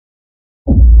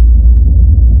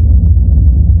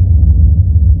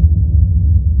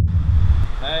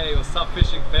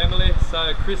fishing family.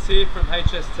 So Chris here from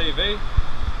HSTV,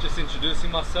 just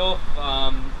introducing myself,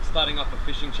 starting up a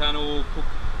fishing channel,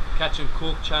 catch and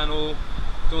cook channel,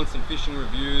 doing some fishing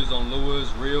reviews on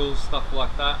lures, reels, stuff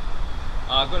like that.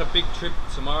 I've got a big trip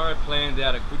tomorrow planned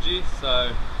out at Coogee,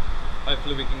 so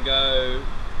hopefully we can go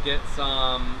get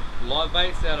some live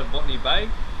baits out of Botany Bay,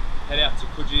 head out to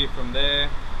Coogee from there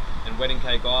and Wedding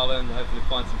Cake Island, hopefully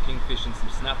find some kingfish and some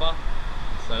snapper,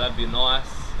 so that'd be nice.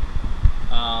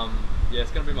 Yeah,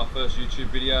 it's going to be my first YouTube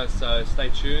video, so stay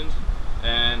tuned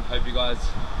and hope you guys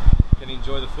can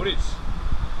enjoy the footage.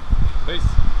 Peace.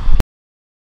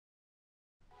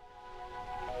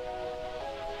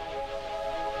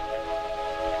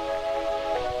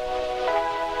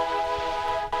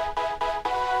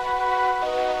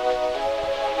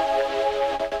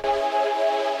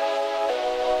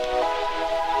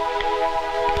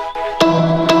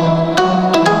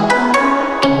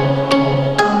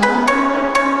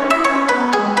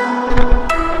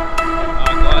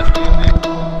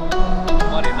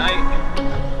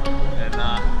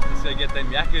 Get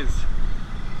them yakkers,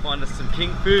 find us some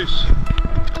kingfish.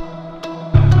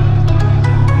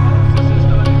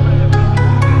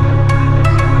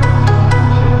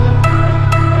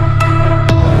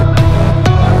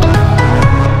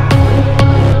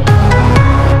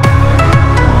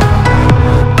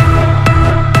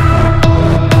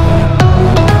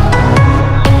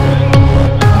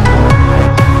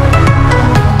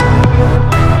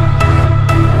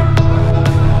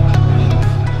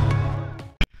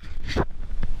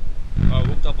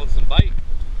 Up on some bait.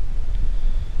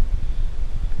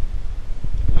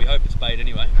 We hope it's bait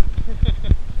anyway.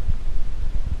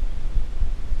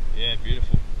 Yeah,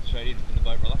 beautiful. Straight in the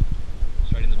boat, brother.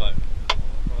 Straight in the boat. Yeah,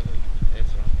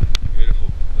 that's right. Beautiful.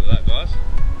 Look at that, guys.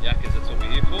 Yakkers, that's what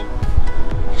we're here for.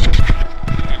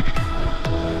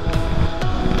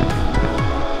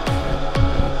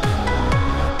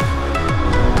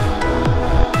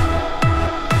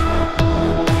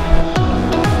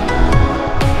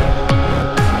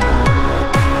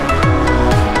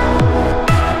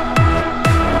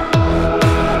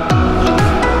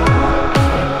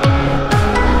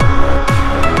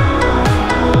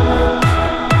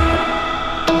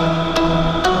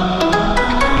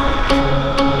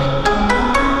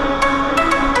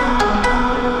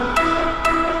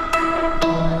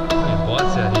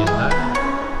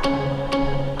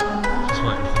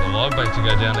 To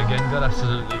go down again, got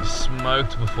absolutely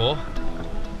smoked before.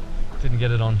 Didn't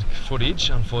get it on footage,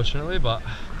 unfortunately, but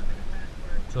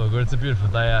it's all good. It's a beautiful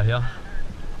day out here.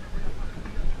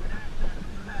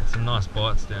 Got some nice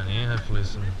bites down here. Hopefully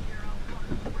some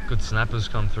good snappers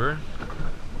come through.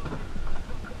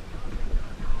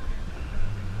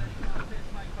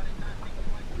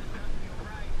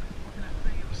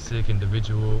 Sick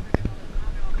individual.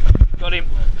 Got him.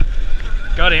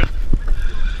 Got him.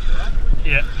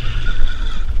 Yeah.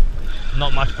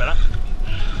 Not much better.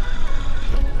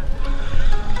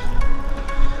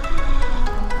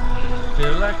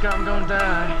 Feel like I'm gonna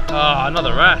die. Oh,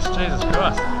 another wrasse. Jesus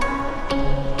Christ.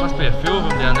 Must be a few of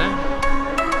them down there.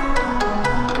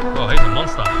 Oh, he's a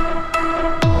monster.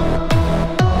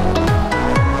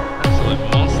 Absolute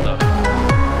monster.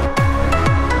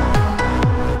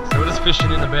 So we're just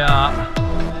fishing in about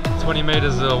 20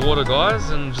 meters of water, guys,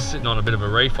 and just sitting on a bit of a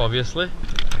reef, obviously.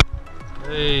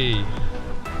 Hey.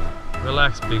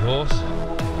 Relax, big horse.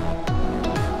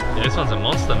 Yeah, this one's a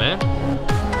monster, man.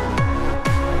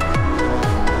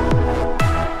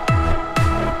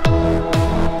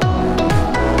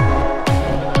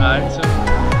 Alright, so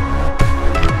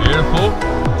beautiful.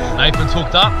 Nathan's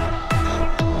hooked up.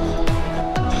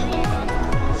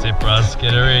 That's it, bruz.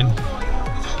 Get her in.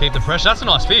 Keep the pressure. That's a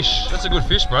nice fish. That's a good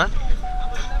fish, bro.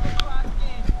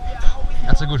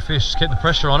 That's a good fish. Just keep the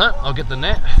pressure on it. I'll get the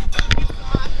net.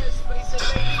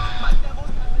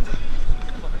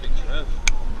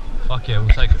 Fuck yeah, we'll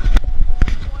take it.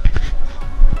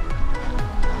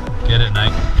 Get it,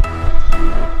 Nate.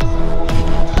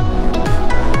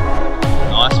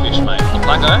 Nice fish, mate. On the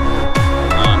placo.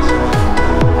 Nice.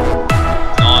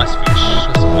 Nice fish.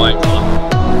 Got some weight, brother.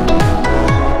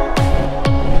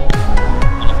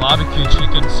 On a barbecue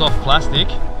chicken, soft plastic.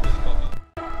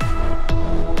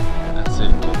 That's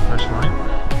it. Put the pressure on him.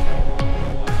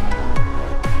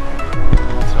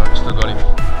 That's right, still got him.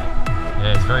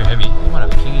 Yeah, it's very heavy. You might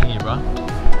have a king in here, bro.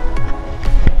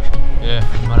 Yeah,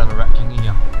 you might have a rat king in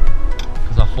here.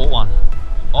 Because I fought one.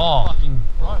 Oh, fucking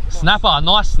snapper,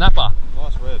 nice snapper.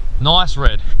 Nice red. Nice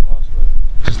red. Nice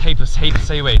red. Just heap of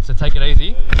seaweed, so take it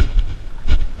easy.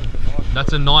 Yeah.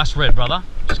 That's a nice red, brother.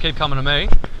 Just keep coming to me.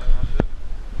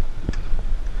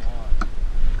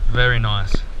 Very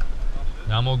nice.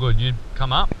 Yeah, I'm all good. You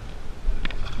come up.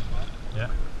 Yeah.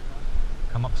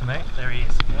 Come up to me. There he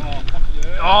is. Oh, fuck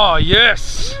yeah. Oh,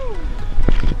 yes!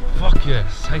 Fuck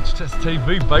yes.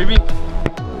 HSTV, baby.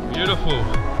 Beautiful.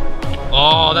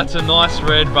 Oh, that's a nice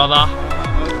red, brother.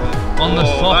 On the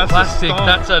soft plastic,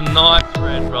 that's a nice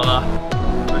red, brother.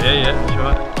 Yeah,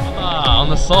 sure. Ah, on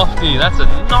the softy, that's a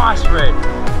nice red.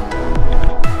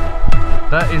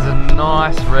 That is a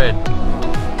nice red.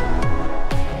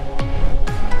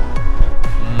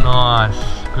 Nice.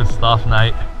 Good stuff,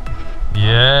 Nate.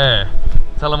 Yeah.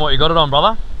 Tell them what you got it on,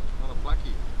 brother. On a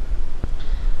blackie.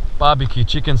 Barbecue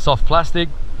chicken, soft plastic.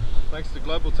 Thanks to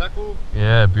Global Tackle.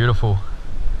 Yeah, beautiful.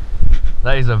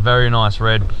 That is a very nice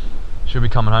red. Should be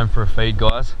coming home for a feed,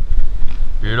 guys.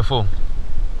 Beautiful.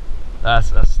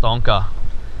 That's a stonker.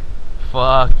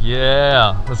 Fuck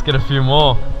yeah. Let's get a few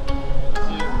more.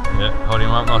 Yeah, hold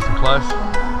him up nice and close.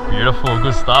 Beautiful,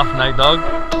 good stuff, Nate dog.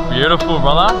 Beautiful,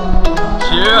 brother.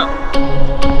 Cheer.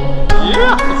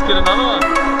 Yeah, let's get another one.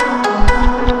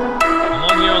 I'm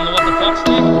on here on the what the fuck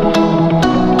stick.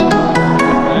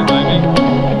 Hey baby.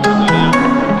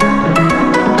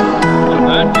 Not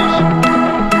bad fish.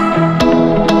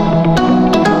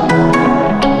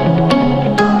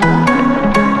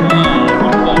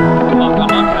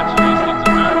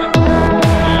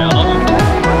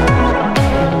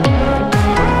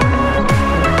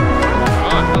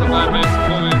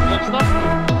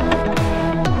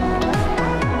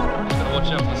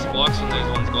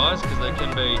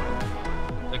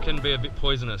 Be a bit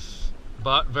poisonous,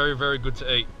 but very, very good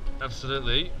to eat.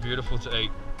 Absolutely beautiful to eat.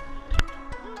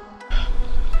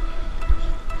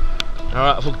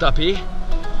 Alright, I've hooked up here.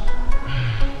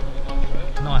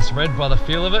 Nice red by the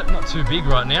feel of it, not too big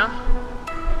right now.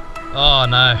 Oh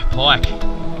no, pike.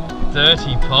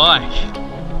 Dirty pike.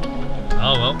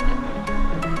 Oh well,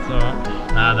 it's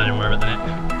alright. Nah, don't even worry about the net.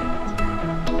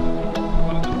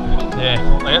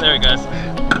 Yeah, there it goes.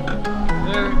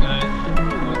 There it goes.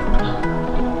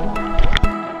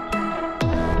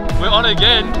 We're on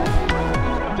again.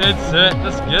 Dead set.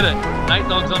 Let's get it. Nate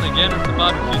dog's on again with the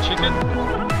barbecue chicken.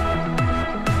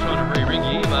 I'm trying to re-rig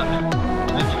here, but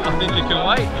I think you can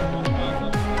wait.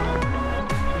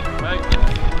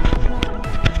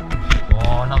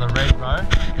 Oh, another red, bro.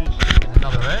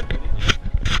 Another red.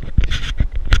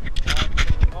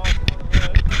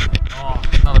 Oh,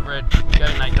 another red. Go,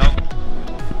 Nate dog.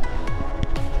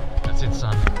 That's it,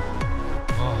 son.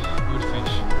 Oh, good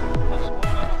fish.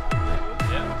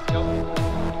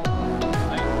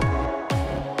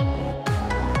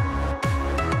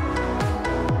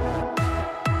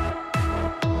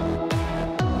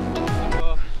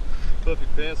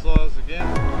 Perfect pan size again.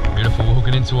 Beautiful, we're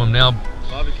hooking into him now.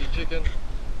 Barbecue chicken.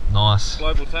 Nice.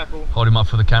 Global Tackle. Hold him up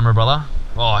for the camera, brother.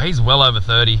 Oh, he's well over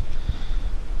 30.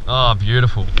 Oh,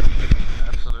 beautiful.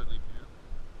 Absolutely beautiful.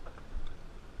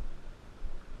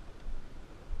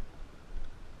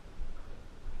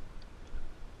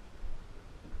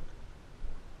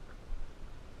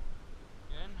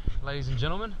 Again, ladies and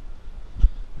gentlemen,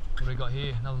 what do we got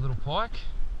here? Another little pike.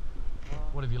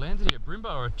 What have you landed here? A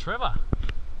Brimbo or a Trevor?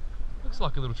 Looks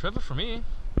like a little Trevor from here.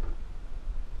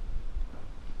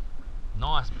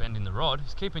 Nice bend in the rod.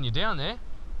 He's keeping you down there.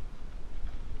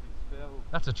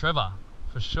 That's a Trevor,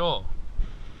 for sure.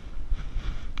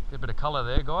 Get a bit of colour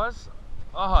there, guys.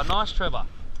 Oh, nice Trevor.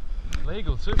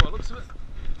 Legal too, by the looks of it.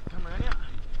 Come around here.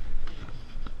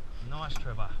 Nice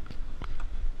Trevor.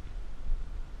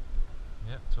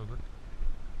 Yeah, it's all good.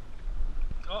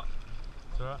 Oh,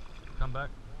 it's alright. Come back.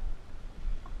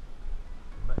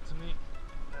 Come back to me.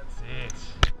 That's it.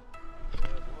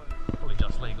 Probably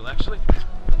just legal, actually.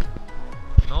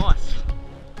 Nice.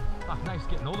 Fuck, Nate's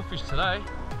getting all the fish today.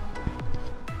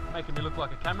 Making me look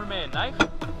like a cameraman, Nate.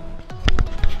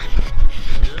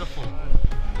 Beautiful.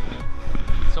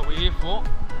 That's what we're here for.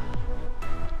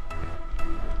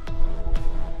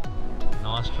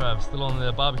 Nice, Trav. Still on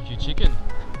the barbecue chicken.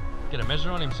 Get a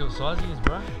measure on him, see what size he is,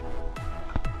 bro.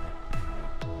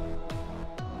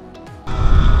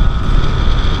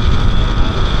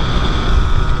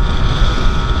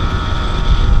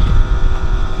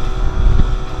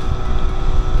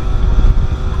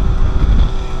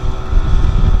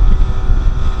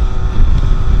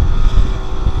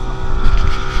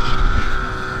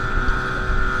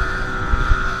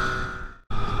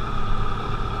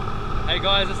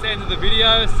 Guys, that's the end of the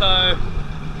video, so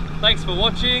thanks for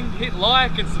watching. Hit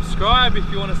like and subscribe if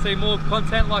you want to see more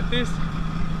content like this,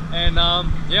 and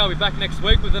yeah, I'll be back next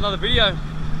week with another video.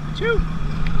 Chew.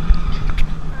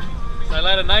 See you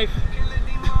later, Nate.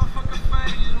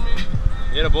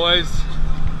 Yeah, boys.